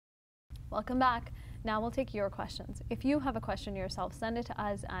Welcome back. Now we'll take your questions. If you have a question yourself, send it to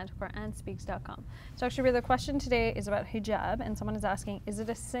us at QuranSpeaks.com. So actually, the question today is about hijab, and someone is asking, is it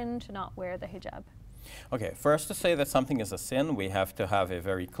a sin to not wear the hijab? Okay, first, to say that something is a sin, we have to have a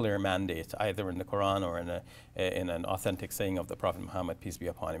very clear mandate, either in the Quran or in an authentic saying of the Prophet Muhammad, peace be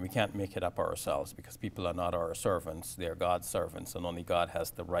upon him. We can't make it up ourselves, because people are not our servants, they're God's servants, and only God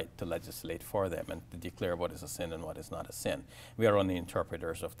has the right to legislate for them and to declare what is a sin and what is not a sin. We are only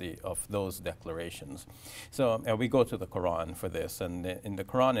interpreters of those declarations. So we go to the Quran for this, and in the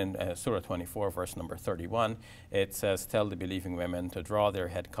Quran, in Surah 24, verse number 31, it says, "Tell the believing women to draw their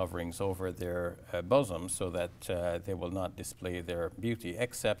head coverings over their bosoms so that they will not display their beauty,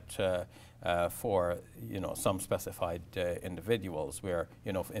 except for some specified individuals, where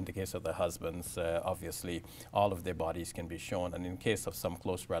in the case of the husbands, obviously all of their bodies can be shown, and in case of some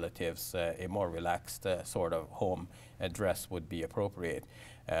close relatives, a more relaxed sort of home dress would be appropriate,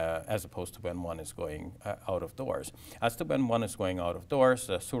 as opposed to when one is going out of doors. As to when one is going out of doors,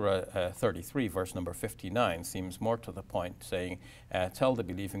 Surah 33, verse number 59, seems more to the point, saying, "Tell the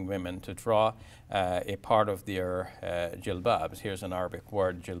believing women to draw a part of their jilbabs." Here's an Arabic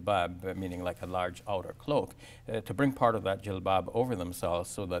word, jilbab, meaning like a large outer cloak, to bring part of that jilbab over themselves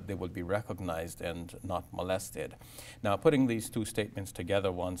so that they will be recognized and not molested. Now, putting these two statements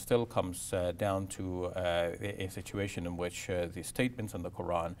together, one still comes down to a situation in which the statements in the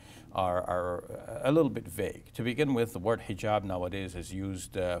Quran are a little bit vague. To begin with, the word hijab nowadays is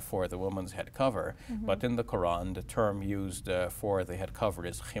used for the woman's head cover, but in the Quran, the term used for the head cover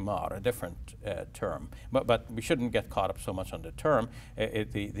is khimar, a different term. But we shouldn't get caught up so much on the term.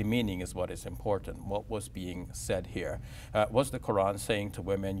 The meaning is what is important. What was being said here? Was the Quran saying to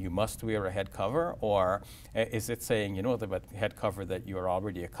women, you must wear a head cover? Or is it saying, the head cover that you are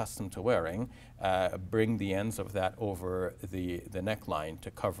already accustomed to wearing, bring the ends of that over the neckline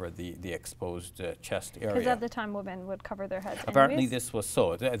to cover the exposed chest area? Because at the time, women would cover their heads Apparently anyways. this was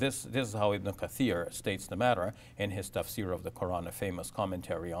so. This is how Ibn Kathir states the matter in his tafsir of the Quran, a famous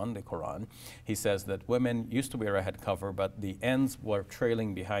commentary on the Quran. He says that women used to wear a head cover, but the ends were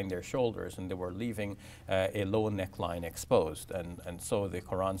trailing behind their shoulders, and they were leaving a low neckline exposed. And so the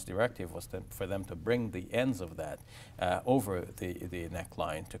Quran's directive was for them to bring the ends of that over the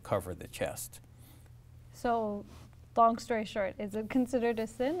neckline to cover the chest. So, long story short, is it considered a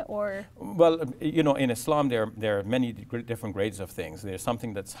sin, or? Well, in Islam, there are many different grades of things. There's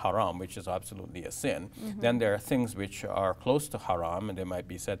something that's haram, which is absolutely a sin. Then there are things which are close to haram, and they might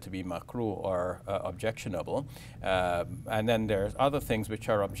be said to be makruh or objectionable. And then there's other things which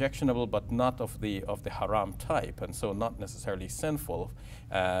are objectionable, but not of the haram type, and so not necessarily sinful.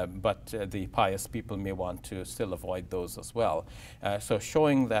 But the pious people may want to still avoid those as well. So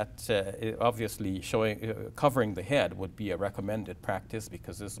showing that, obviously covering the head would be a recommended practice,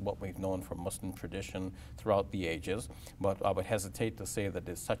 because this is what we've known from Muslim tradition throughout the ages. But I would hesitate to say that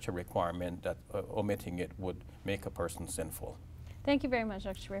there's such a requirement that omitting it would make a person sinful. Thank you very much,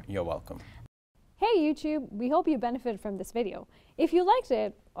 Dr. Shabir. You're welcome. Hey YouTube, we hope you benefited from this video. If you liked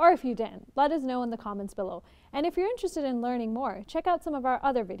it, or if you didn't, let us know in the comments below. And if you're interested in learning more, check out some of our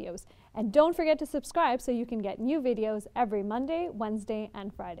other videos. And don't forget to subscribe so you can get new videos every Monday, Wednesday,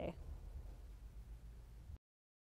 and Friday.